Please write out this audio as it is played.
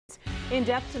In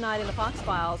depth tonight in the Fox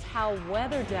Files, how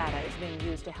weather data is being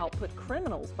used to help put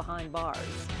criminals behind bars.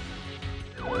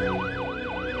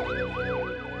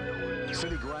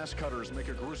 City grass cutters make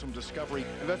a gruesome discovery.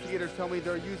 Investigators tell me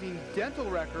they're using dental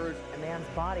records. A man's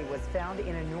body was found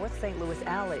in a North St. Louis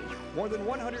alley. More than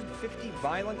 150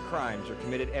 violent crimes are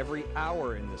committed every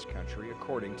hour in this country,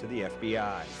 according to the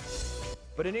FBI.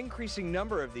 But an increasing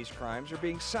number of these crimes are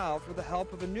being solved with the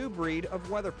help of a new breed of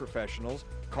weather professionals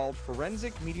called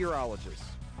forensic meteorologists.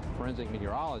 Forensic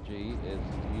meteorology is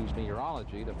to use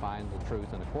meteorology to find the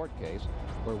truth in a court case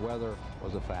where weather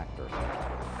was a factor.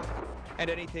 And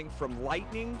anything from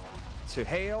lightning to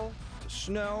hail to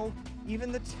snow,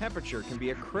 even the temperature can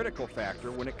be a critical factor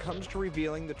when it comes to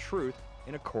revealing the truth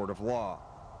in a court of law.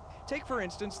 Take, for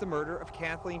instance, the murder of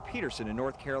Kathleen Peterson in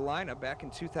North Carolina back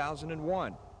in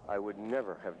 2001. I would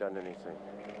never have done anything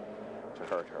to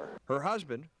hurt her. Her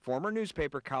husband, former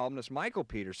newspaper columnist Michael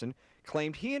Peterson,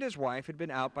 claimed he and his wife had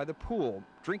been out by the pool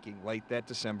drinking late that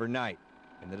December night,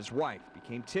 and that his wife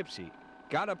became tipsy,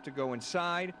 got up to go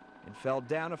inside, and fell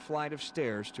down a flight of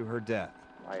stairs to her death.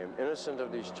 I am innocent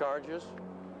of these charges,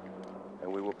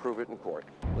 and we will prove it in court.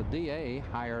 The DA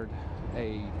hired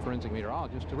a forensic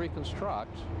meteorologist to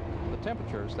reconstruct the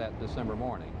temperatures that December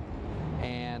morning.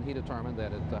 And he determined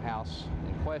that at the house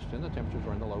in question, the temperatures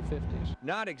were in the low 50s.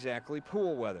 Not exactly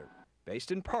pool weather.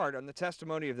 Based in part on the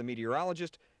testimony of the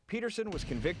meteorologist, Peterson was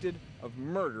convicted of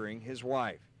murdering his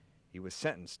wife. He was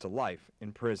sentenced to life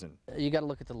in prison. You got to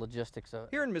look at the logistics of it.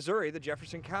 Here in Missouri, the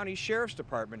Jefferson County Sheriff's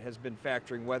Department has been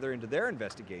factoring weather into their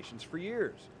investigations for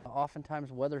years.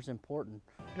 Oftentimes, weather's important.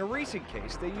 In a recent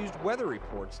case, they used weather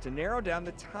reports to narrow down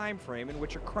the time frame in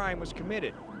which a crime was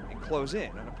committed and close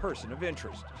in on a person of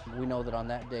interest. We know that on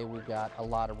that day we got a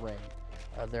lot of rain.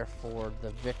 Therefore,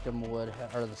 the victim would,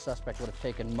 or the suspect would have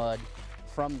taken mud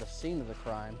from the scene of the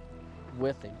crime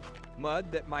with him.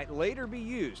 Mud that might later be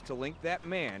used to link that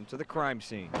man to the crime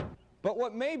scene. But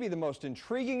what may be the most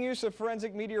intriguing use of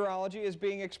forensic meteorology is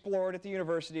being explored at the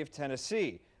University of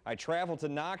Tennessee. I traveled to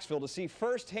Knoxville to see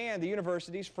firsthand the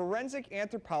university's forensic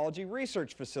anthropology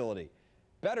research facility,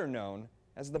 better known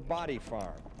as the Body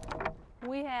Farm.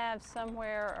 We have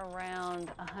somewhere around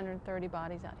 130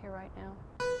 bodies out here right now.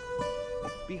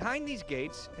 Behind these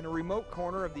gates, in a remote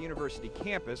corner of the university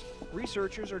campus,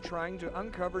 researchers are trying to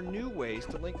uncover new ways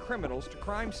to link criminals to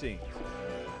crime scenes.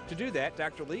 To do that,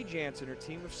 Dr. Lee Jansen and her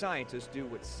team of scientists do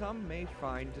what some may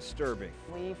find disturbing.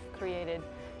 We've created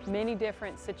many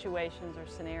different situations or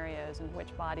scenarios in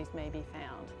which bodies may be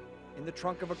found. In the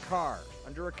trunk of a car,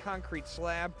 under a concrete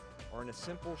slab, or in a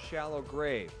simple shallow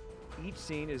grave. Each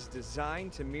scene is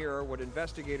designed to mirror what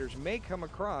investigators may come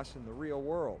across in the real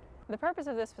world. The purpose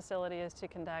of this facility is to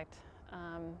conduct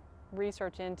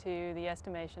research into the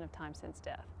estimation of time since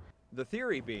death. The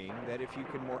theory being that if you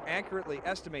can more accurately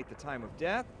estimate the time of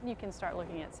death, you can start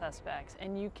looking at suspects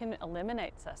and you can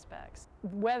eliminate suspects.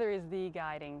 Weather is the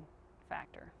guiding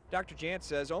factor. Dr. Jant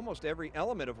says almost every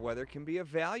element of weather can be of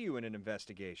value in an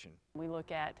investigation. We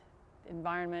look at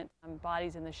environment,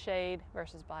 bodies in the shade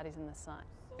versus bodies in the sun.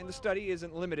 And the study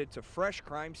isn't limited to fresh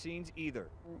crime scenes either.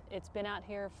 It's been out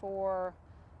here for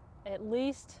at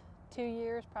least 2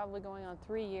 years, probably going on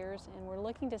 3 years, and we're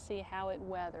looking to see how it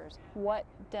weathers. What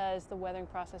does the weathering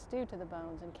process do to the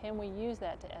bones, and can we use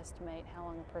that to estimate how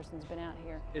long a person's been out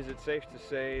here? Is it safe to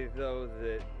say, though,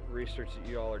 that research that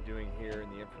you all are doing here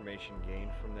and the information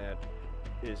gained from that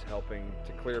is helping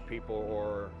to clear people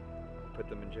or put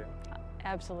them in jail?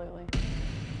 Absolutely.